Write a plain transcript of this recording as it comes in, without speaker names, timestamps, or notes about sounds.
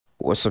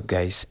What's up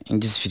guys? In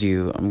this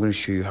video I'm going to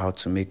show you how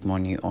to make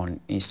money on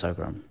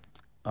Instagram.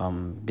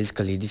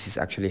 Basically this is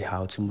actually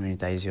how to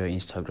monetize your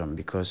Instagram,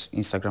 because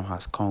Instagram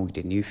has come with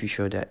a new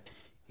feature that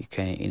you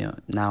can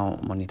now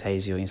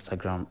monetize your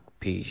Instagram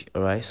page.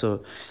 All right,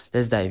 so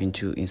let's dive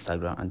into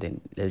Instagram and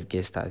then let's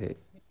get started.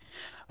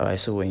 All right,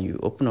 so when you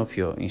open up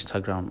your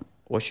Instagram,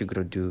 what you're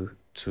going to do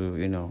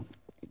to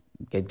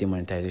get the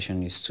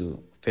monetization is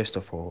to, first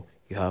of all,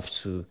 you have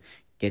to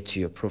get to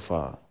your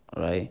profile.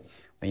 All right,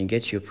 when you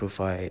get to your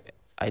profile,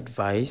 I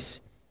advise,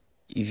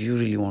 if you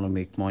really want to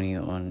make money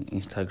on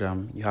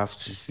Instagram, you have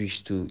to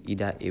switch to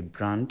either a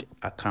brand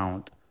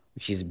account,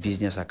 which is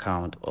business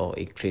account, or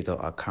a creator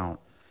account.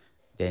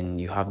 Then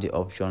you have the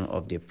option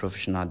of the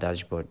professional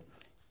dashboard.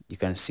 You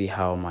can see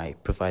how my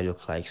profile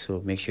looks like, so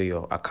make sure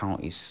your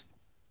account is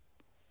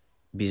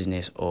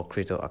business or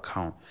creator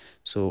account.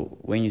 So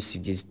when you see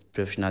this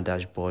professional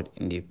dashboard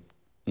in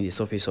the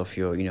surface of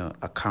your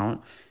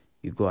account,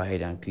 you go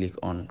ahead and click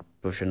on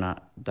professional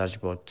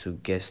dashboard to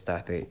get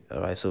started. All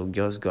right, so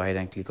just go ahead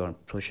and click on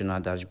professional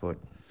dashboard.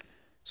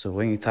 So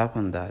when you tap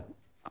on that,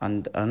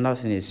 and another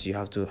thing is you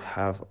have to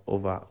have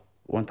over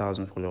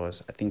 1,000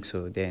 followers, I think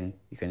so. Then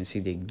you can see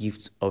the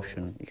gift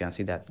option. You can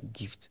see that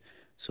gift,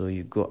 so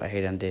you go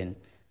ahead and then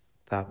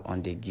tap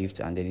on the gift,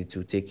 and then it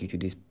will take you to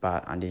this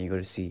part, and then you're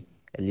going to see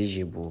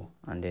eligible,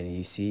 and then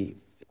you see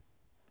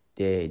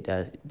there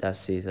that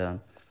says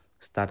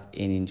start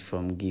earning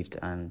from gift,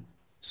 and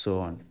so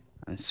on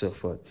and so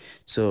forth.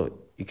 So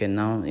you can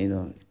now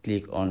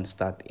click on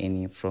start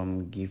earning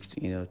from gift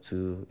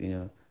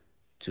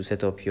to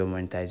set up your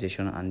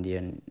monetization, and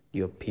then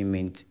your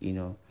payment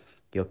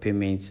your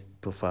payment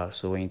profile.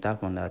 So when you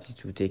tap on that,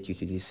 it will take you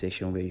to this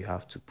section where you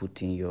have to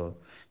put in your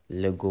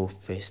logo,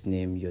 first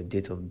name, your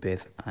date of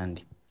birth,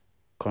 and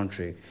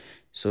country.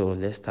 So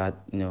let's start.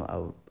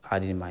 I'll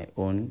add in my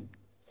own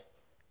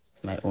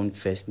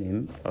first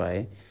name. All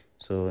right,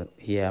 so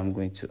here I'm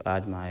going to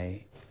add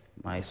my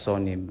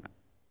surname.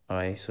 All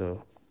right,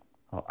 so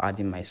I'll add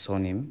in my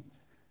surname,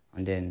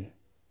 and then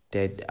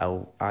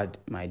I'll add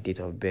my date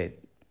of birth.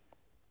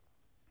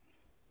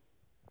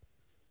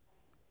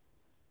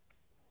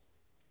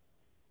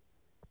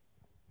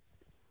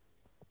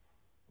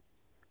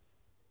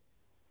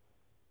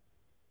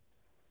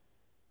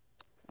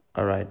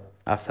 All right,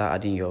 after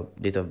adding your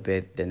date of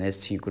birth, the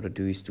next thing you're going to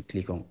do is to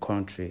click on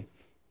country.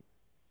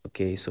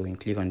 Okay, so when you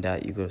click on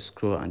that, you go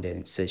scroll and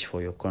then search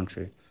for your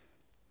country.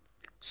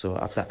 So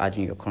after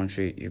adding your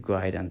country, you go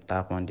ahead and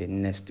tap on the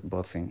next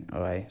button.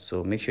 All right,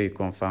 so make sure you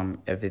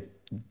confirm every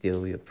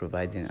detail you're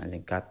providing, and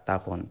then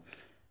tap on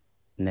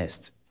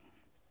next.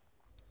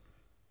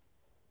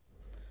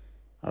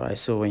 All right,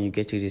 so when you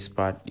get to this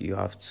part, you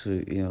have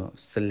to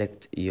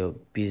select your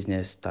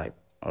business type.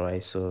 All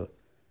right, so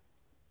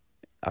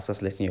after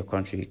selecting your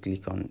country, you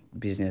click on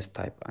business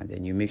type, and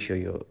then you make sure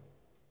you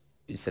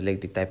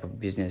select the type of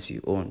business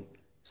you own.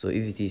 So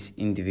if it is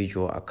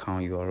individual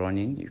account you are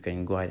running, you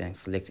can go ahead and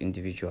select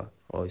individual,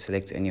 or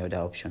select any other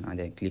option and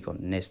then click on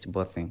next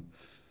button.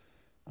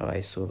 All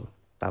right, so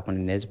tap on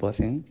the next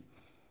button.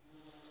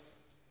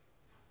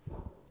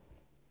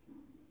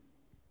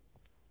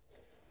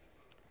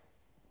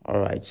 All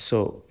right,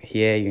 so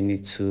here you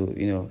need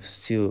to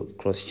still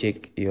cross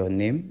check your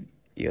name,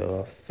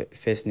 your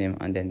first name,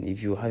 and then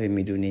if you have a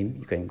middle name,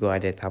 you can go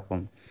ahead and tap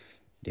on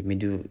the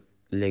middle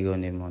legal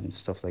name and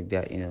stuff like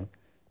that,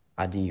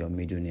 adding your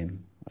middle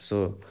name.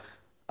 So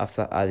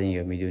after adding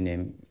your middle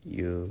name,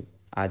 you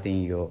add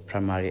in your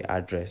primary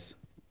address.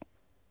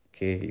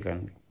 Okay, you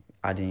can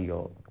add in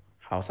your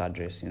house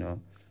address.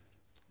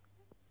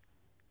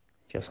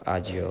 Just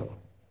add your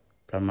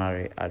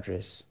primary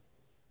address.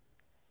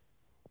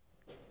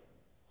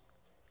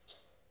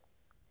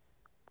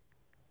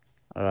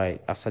 All right,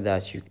 after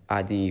that you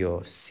add in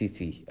your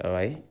city. All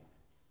right,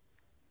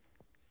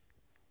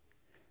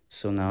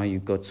 so now you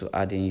got to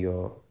add in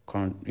your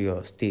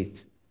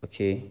state.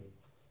 Okay,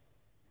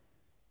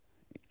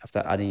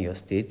 after adding your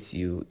state,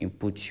 you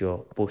input your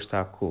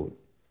postal code,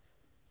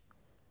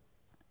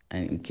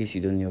 and in case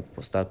you don't know your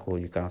postal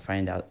code, you can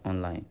find out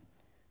online.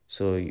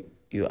 So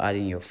you add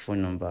in your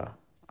phone number.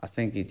 I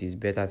think it is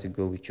better to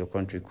go with your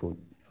country code.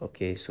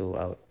 Okay, so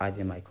I'll add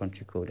in my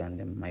country code and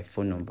then my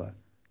phone number.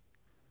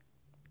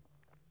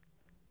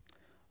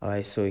 All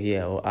right, so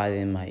here I'll add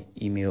in my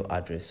email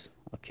address.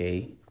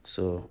 Okay,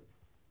 so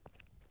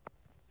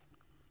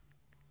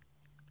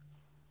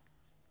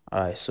all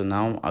right, so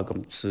now I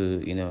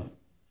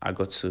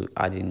got to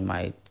add in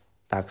my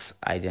tax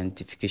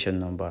identification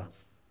number.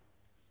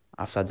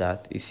 After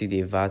that, you see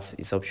the VAT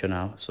is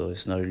optional, so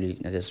it's not really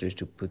necessary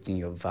to put in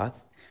your VAT.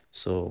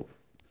 So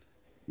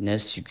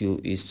next you go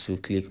is to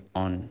click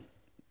on,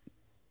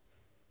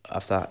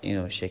 after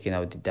checking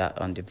out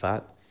on the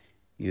VAT,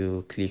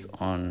 you click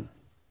on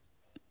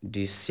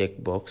this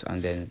checkbox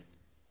and then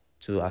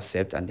to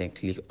accept, and then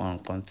click on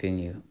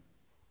continue.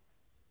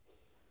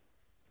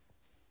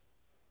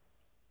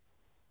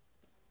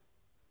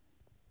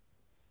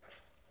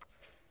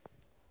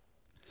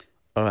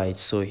 All right,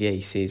 so here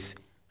it says,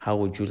 how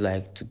would you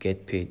like to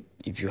get paid?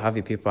 If you have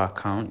a paper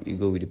account, you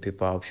go with the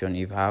paper option.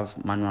 If you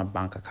have manual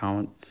bank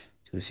account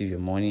to receive your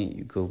money,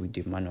 you go with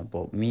the manual.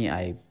 But me,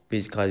 I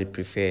basically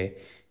prefer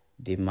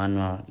the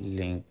manual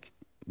link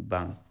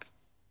bank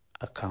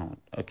account.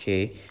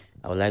 Okay,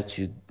 I would like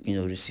to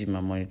receive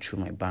my money through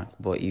my bank.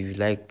 But if you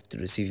like to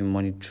receive your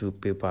money through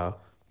PayPal,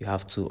 you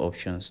have two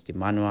options: the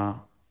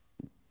manual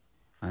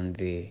and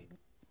the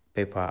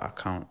paper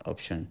account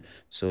option.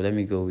 So let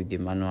me go with the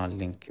manual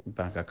link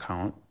bank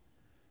account.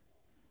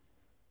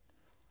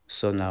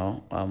 So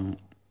now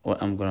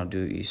what I'm gonna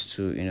do is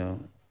to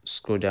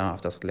scroll down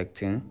after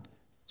selecting.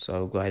 So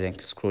I'll go ahead and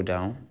scroll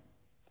down.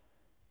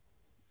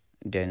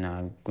 Then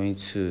I'm going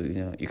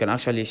to you can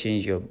actually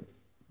change your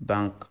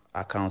bank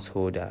account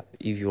holder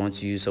if you want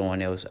to use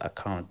someone else's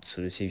account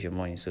to receive your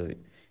money. So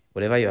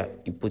whatever you're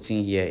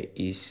inputting here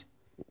is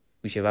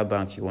whichever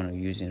bank you want to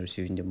use in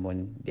receiving the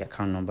money, the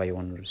account number you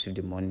want to receive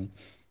the money.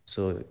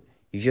 So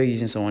if you're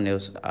using someone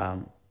else's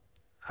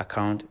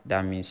account,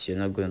 that means you're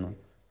not going to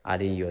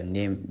add in your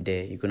name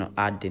there. You're going to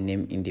add the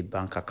name in the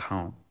bank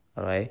account.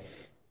 All right.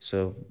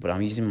 So but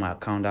I'm using my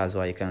account, that's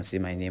why you can see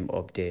my name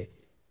up there.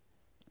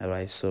 All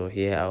right, so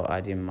here I'll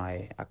add in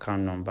my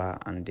account number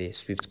and the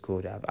swift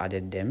code. I've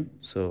added them.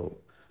 So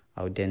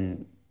I'll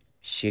then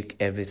shake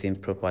everything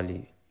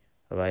properly.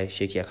 All right,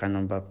 shake your account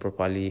number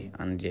properly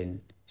and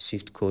then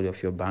swift code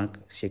of your bank,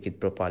 shake it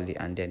properly,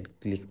 and then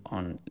click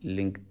on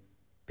link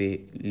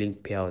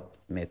payout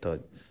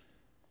method.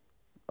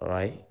 All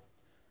right.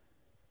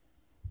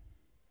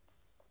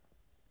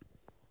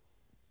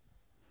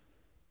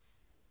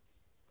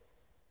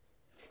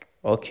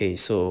 Okay,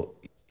 so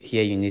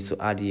here you need to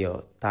add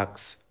your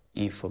tax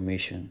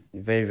information.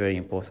 Very, very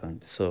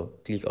important. So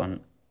click on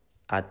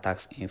add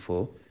tax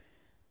info.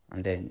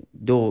 And then,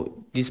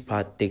 though this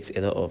part takes a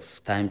lot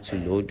of time to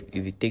load,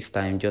 if it takes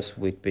time, just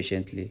wait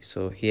patiently.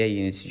 So here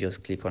you need to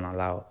just click on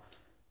allow.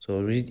 So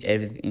read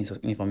every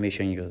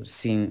information you're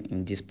seeing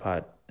in this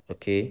part,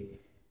 okay?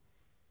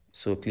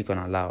 So click on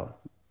allow.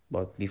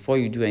 But before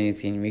you do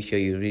anything, make sure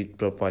you read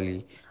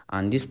properly.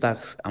 And this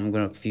tax I'm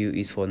gonna fill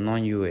is for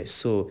non-US.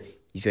 So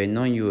if you're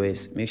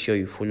non-US, make sure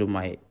you follow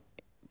my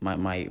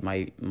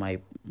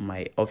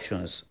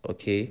options,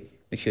 okay?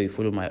 Make sure you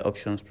follow my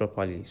options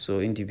properly.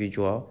 So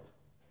individual,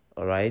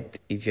 all right.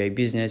 If you're a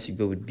business, you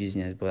go with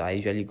business, but I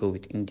usually go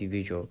with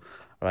individual.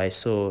 All right.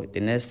 So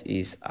the next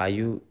is, are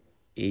you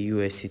a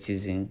US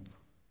citizen?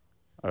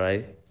 All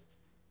right.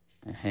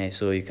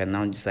 So you can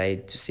now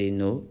decide to say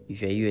no.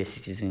 If you're a US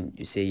citizen,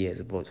 you say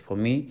yes. But for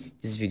me,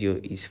 this video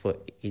is for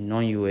a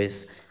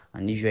non-US,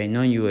 and if you're a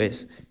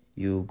non-US,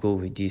 you go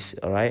with this.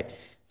 All right.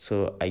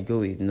 So I go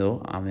with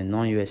no. I'm a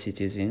non-US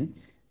citizen.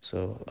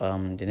 So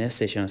the next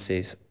section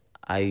says,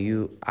 are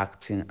you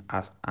acting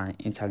as an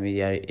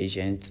intermediary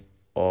agent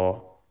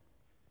or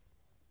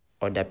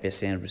other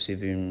person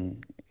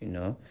receiving,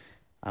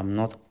 I'm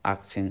not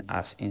acting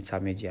as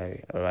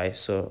intermediary. All right,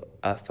 so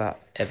after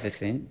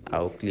everything,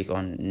 I'll click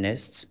on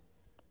next.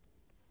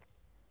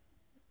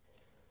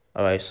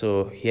 All right,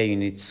 so here you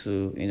need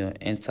to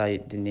enter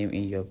the name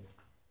in your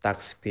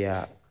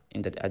taxpayer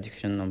in the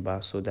education number.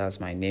 So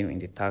that's my name in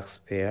the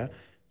taxpayer.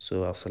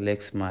 So I'll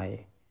select my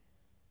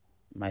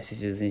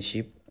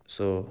citizenship.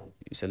 So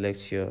you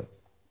select your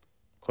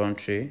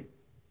country.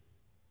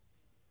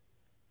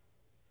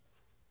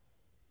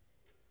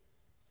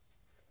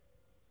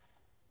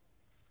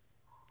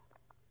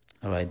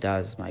 All right,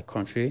 that's my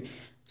country.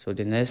 So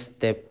the next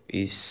step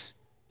is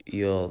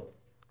your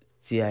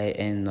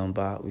TIN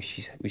number,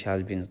 which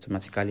has been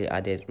automatically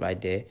added right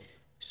there.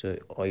 So,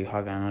 or you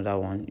have another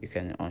one, you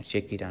can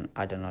uncheck it and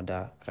add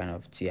another kind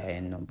of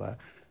TIN number.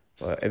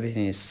 Or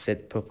everything is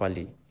set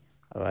properly.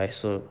 All right,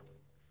 so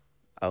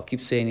I'll keep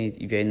saying it.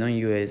 If you're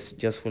non-US,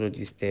 just follow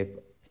this step.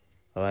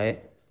 All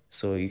right,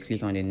 so you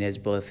click on the next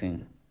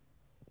button.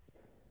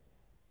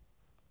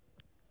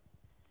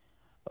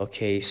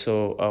 Okay,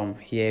 so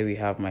here we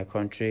have my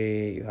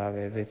country, you have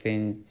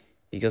everything.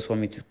 You just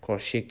want me to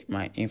cross check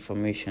my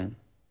information.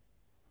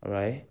 All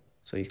right,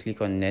 so you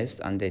click on next,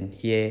 and then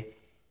here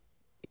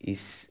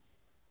is,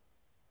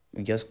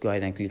 you just go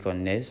ahead and click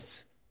on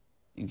next,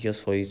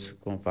 just for you to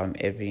confirm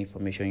every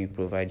information you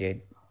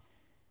provided.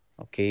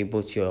 Okay,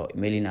 both your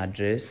mailing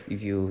address,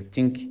 if you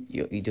think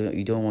you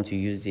don't want to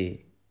use the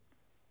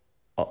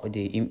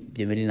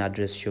mailing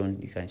address shown,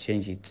 you can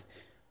change it.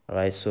 All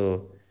right,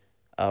 so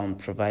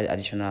provide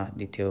additional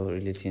detail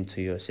relating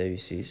to your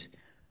services.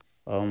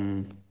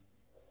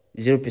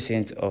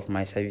 0% of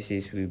my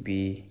services will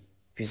be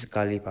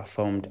physically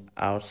performed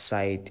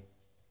outside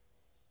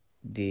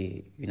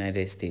the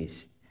United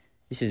States.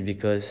 This is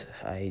because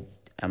I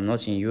am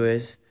not in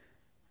US,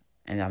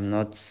 and I'm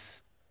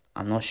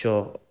not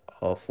sure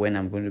of when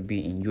I'm going to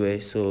be in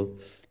US. So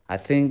I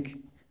think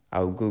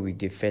I'll go with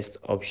the first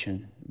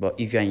option. But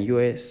if you're in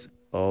US,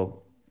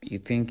 or you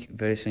think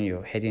very soon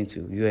you're heading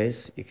to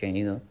US, you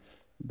can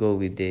go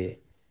with the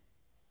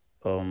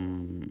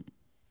um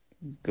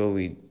go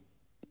with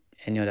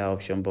any other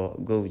option,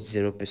 but go with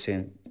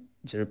 0%,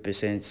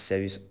 0%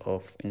 service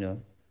of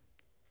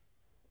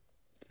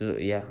So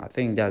yeah, I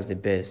think that's the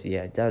best.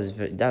 Yeah, that's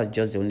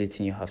just the only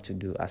thing you have to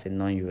do as a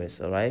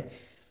non-US. All right.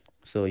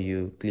 So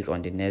you click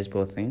on the next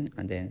button,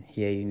 and then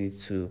here you need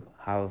to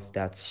have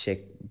that check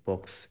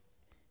box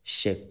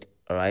checked.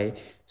 All right.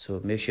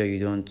 So make sure you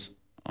don't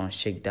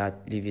uncheck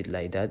that. Leave it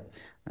like that,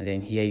 and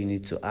then here you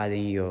need to add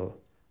in your.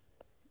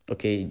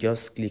 Okay,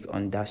 just click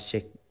on that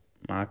check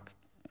mark.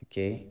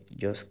 Okay,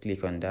 just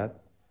click on that.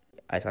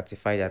 I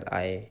certify that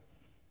I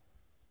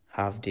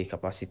have the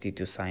capacity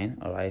to sign.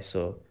 All right,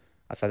 so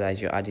after that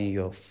you're adding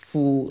your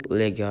full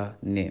legal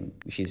name,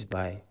 which is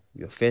by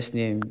your first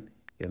name,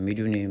 your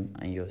middle name,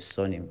 and your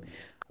surname.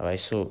 All right,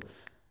 so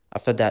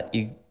after that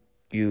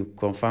you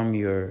confirm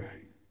your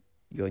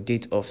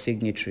date of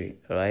signature.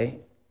 All right,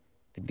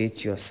 the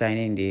date you're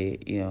signing, the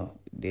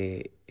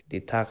the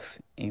tax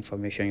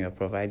information you're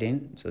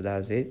providing. So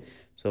that's it.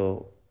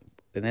 So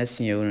the next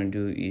thing you're going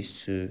to do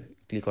is to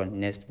click on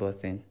next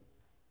button.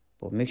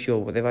 But make sure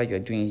whatever you're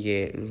doing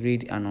here,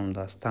 read and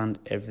understand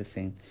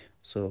everything.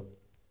 So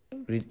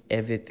read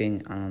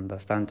everything and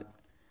understand.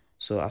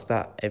 So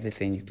after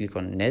everything, you click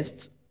on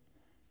next.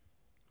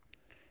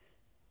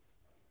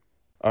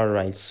 All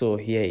right, so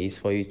here is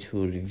for you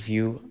to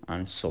review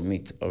and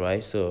submit. All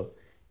right, so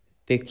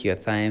take your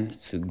time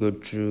to go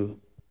through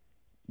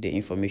the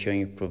information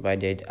you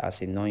provided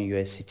as a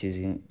non-US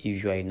citizen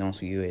if you are a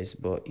non-US,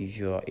 but if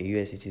you are a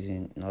US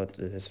citizen, not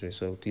necessary.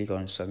 So click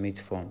on submit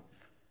form.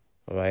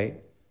 All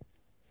right,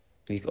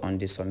 click on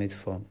the submit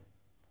form.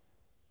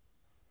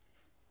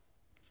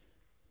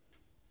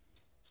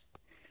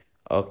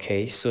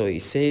 Okay, so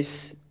it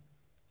says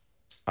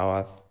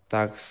our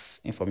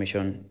tax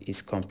information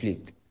is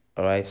complete.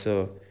 All right,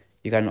 so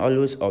you can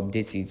always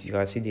update it. You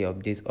can see the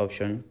update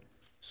option.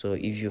 So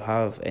if you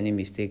have any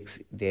mistakes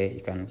there,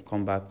 you can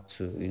come back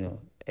to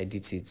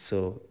edit it.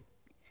 So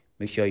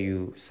make sure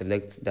you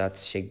select that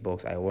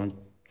checkbox. I want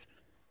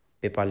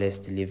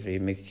paperless delivery.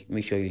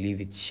 Make sure you leave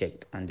it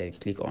checked and then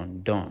click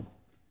on done.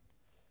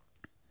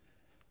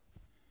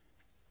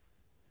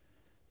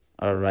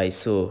 All right,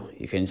 so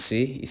you can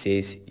see it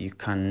says you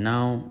can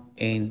now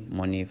earn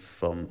money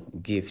from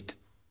gift,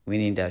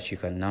 meaning that you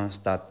can now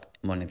start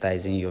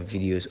monetizing your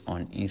videos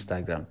on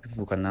Instagram.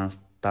 People can now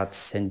start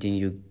sending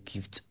you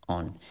gifts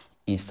on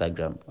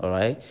Instagram. All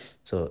right,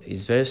 so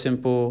it's very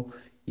simple.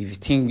 If you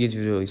think this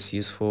video is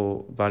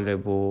useful,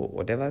 valuable,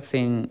 whatever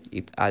thing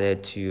it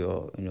added to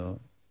your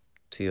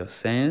to your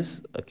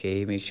sense,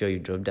 okay, make sure you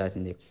drop that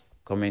in the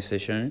comment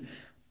section.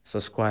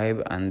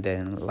 Subscribe and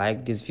then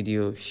like this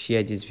video,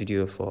 share this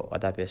video for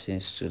other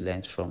persons to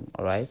learn from.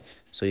 All right,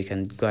 so you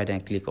can go ahead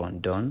and click on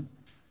done.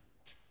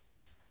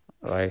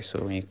 All right,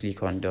 so when you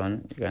click on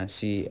done, you can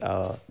see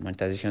our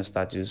monetization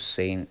status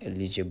saying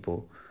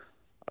eligible.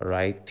 All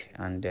right,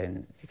 and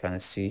then you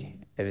can see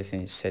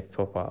everything is set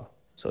proper.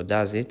 So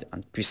that's it,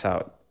 and peace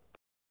out.